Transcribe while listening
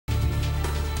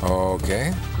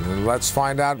Okay, let's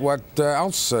find out what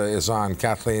else is on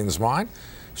Kathleen's mind.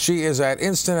 She is at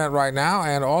Instinet right now,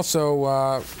 and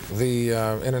also the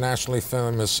internationally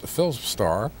famous film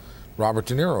star Robert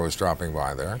De Niro is dropping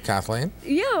by there. Kathleen?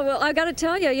 Yeah, well, I got to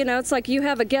tell you, it's like you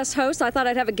have a guest host. I thought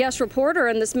I'd have a guest reporter,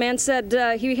 and this man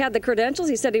said he had the credentials.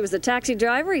 He said he was a taxi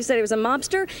driver. He said he was a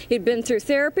mobster. He'd been through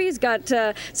therapy. He's got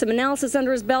some analysis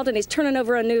under his belt, and he's turning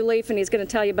over a new leaf, and he's going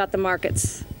to tell you about the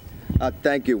markets.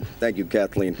 Thank you,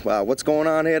 Kathleen. What's going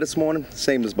on here this morning?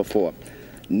 Same as before.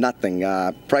 Nothing.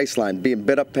 Priceline being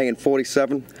bid up, paying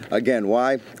 47. Again,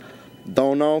 why?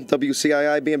 Don't know.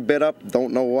 WCII being bid up.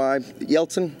 Don't know why.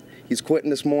 Yeltsin, he's quitting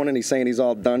this morning. He's saying he's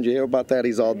all done. Did you hear about that?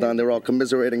 He's all done. They're all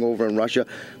commiserating over in Russia.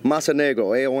 Masa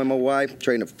Negro, AOMOY,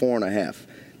 trading at 4.5.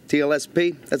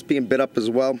 TLSP, that's being bid up as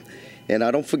well. And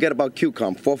don't forget about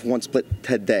QCOM, 4-for-1 split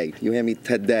today. You hear me?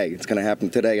 Today. It's going to happen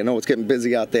today. I know it's getting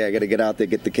busy out there. I got to get out there,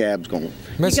 get the cabs going.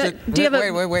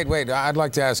 Wait. I'd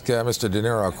like to ask Mr. De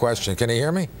Niro a question. Can he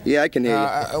hear me? Yeah, I can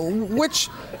hear you. Which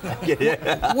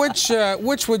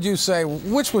would you say,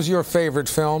 which was your favorite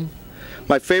film?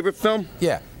 My favorite film?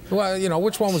 Yeah. Well,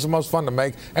 which one was the most fun to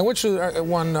make, and which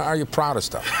one are you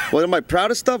proudest of? What am I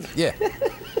proudest of? Yeah.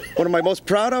 What am I most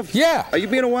proud of? Yeah. Are you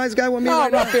being a wise guy with me right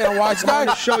now? No, I'm not being a wise guy. On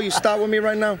the show, you start with me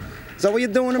right now? Is that what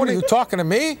you're doing to me? What, are you talking to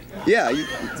me? Yeah,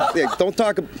 don't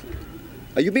talk.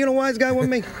 Are you being a wise guy with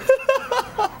me?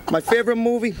 My favorite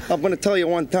movie? I'm going to tell you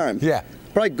one time. Yeah.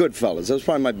 Probably Goodfellas. That was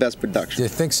probably my best production. Do you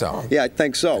think so? Yeah, I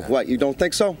think so. Yeah. What, you don't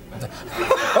think so? No,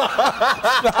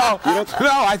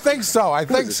 I think so. I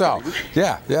think so.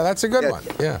 Yeah, that's a good one.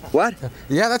 Yeah. What?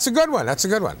 Yeah, that's a good one. That's a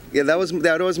good one. Yeah, that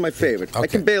was my favorite. Okay. I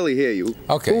can barely hear you.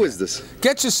 Okay. Who is this?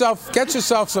 Get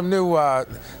yourself some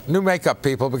new makeup,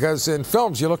 people, because in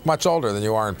films you look much older than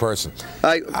you are in person.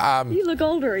 You look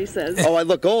older, he says. Oh, I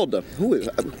look older. Who is?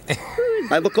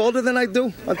 I look older than I do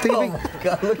on TV. Oh my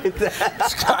God! Look at that.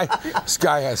 This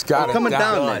guy has got it coming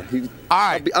down there. All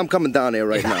right. I'm coming down there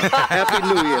right now. Happy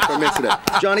New Year from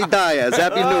Instinet. Johnny Diaz,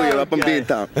 Happy New Year up in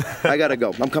Beantown. I gotta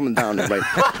go. I'm coming down there right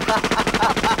now.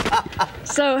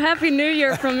 So, Happy New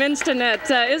Year from Instinet.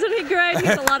 Isn't he great?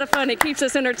 He's a lot of fun. He keeps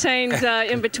us entertained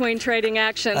in between trading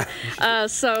action.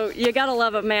 So, you got to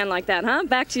love a man like that, huh?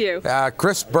 Back to you.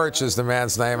 Chris Birch is the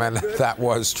man's name, and that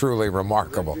was truly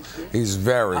remarkable. He's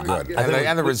very good.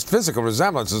 And the physical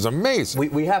resemblance is amazing.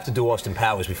 We have to do Austin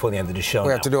Powers before the end of the show.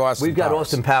 We have to do Austin Powers. We've got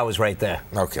Austin Powers right there.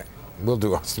 Okay. We'll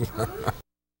do Austin.